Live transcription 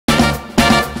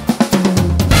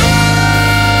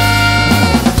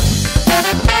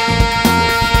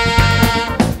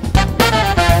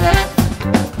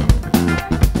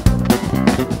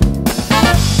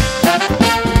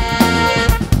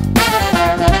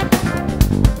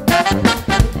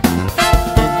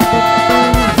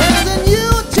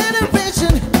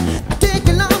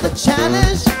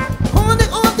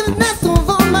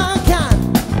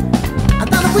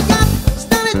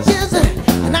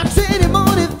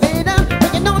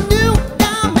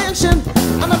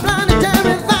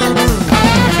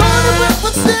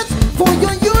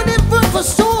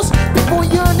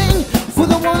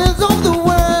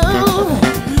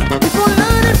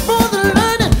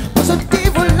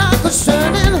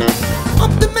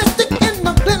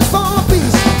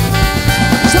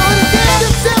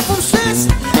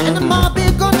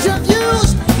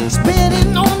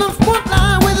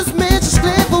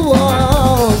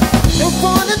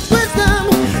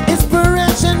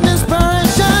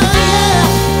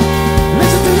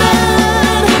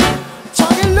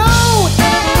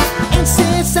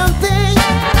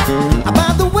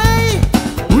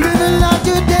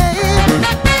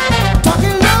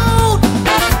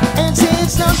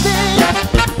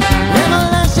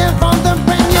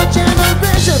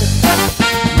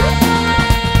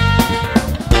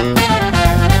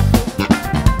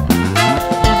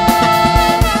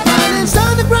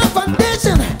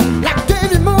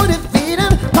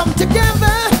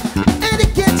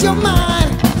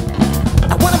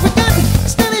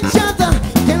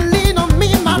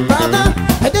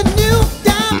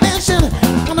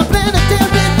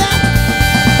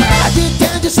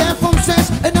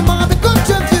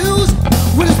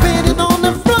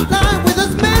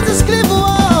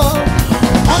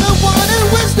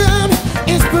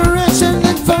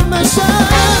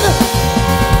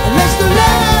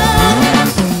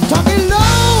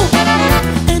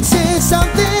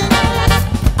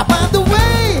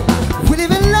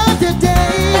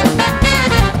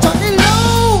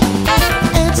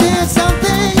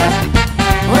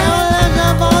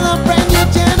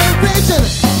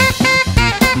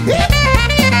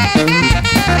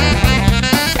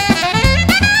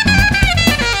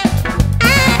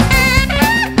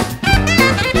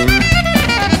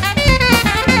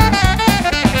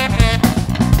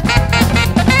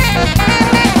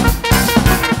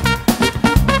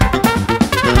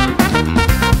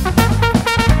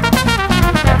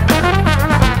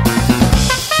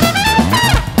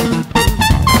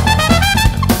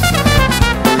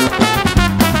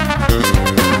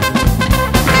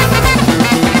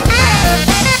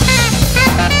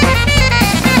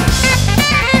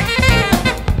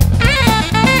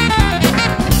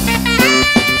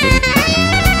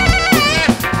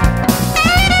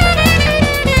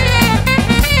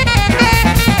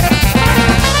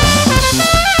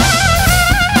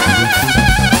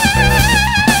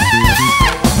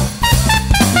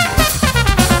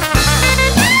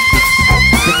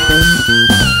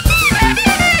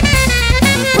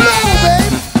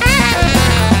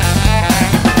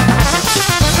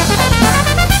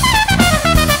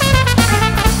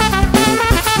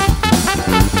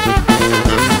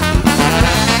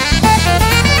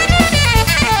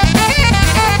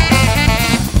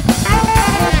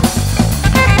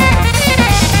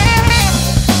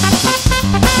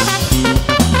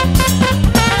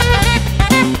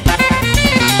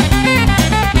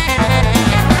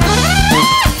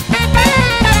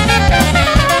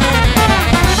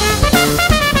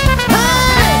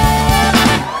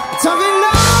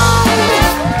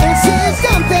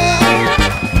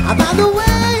about the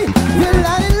way we're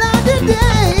lighting up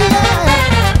today.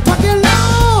 Yeah. Talking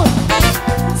loud,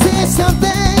 say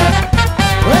something.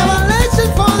 Revelation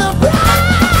for the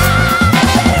bride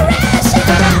generation.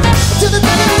 To the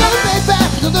baby,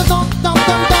 to the dum dum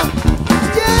dum dum.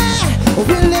 Yeah,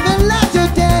 we're living life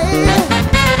today.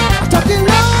 Talking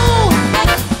loud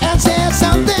and say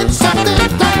something, something,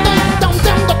 dum dum dum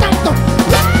dum dum dum.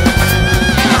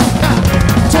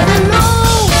 Talking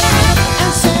loud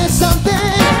and say something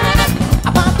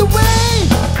about the way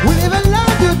we live in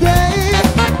life today.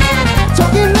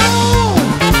 Talking loud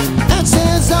and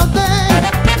say something.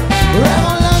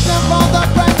 Revelation for the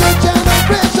brighter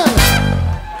generation.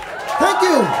 Thank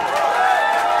you.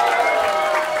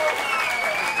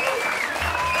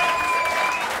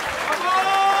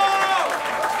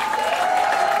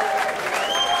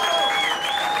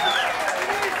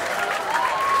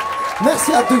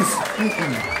 Merci à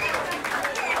tous.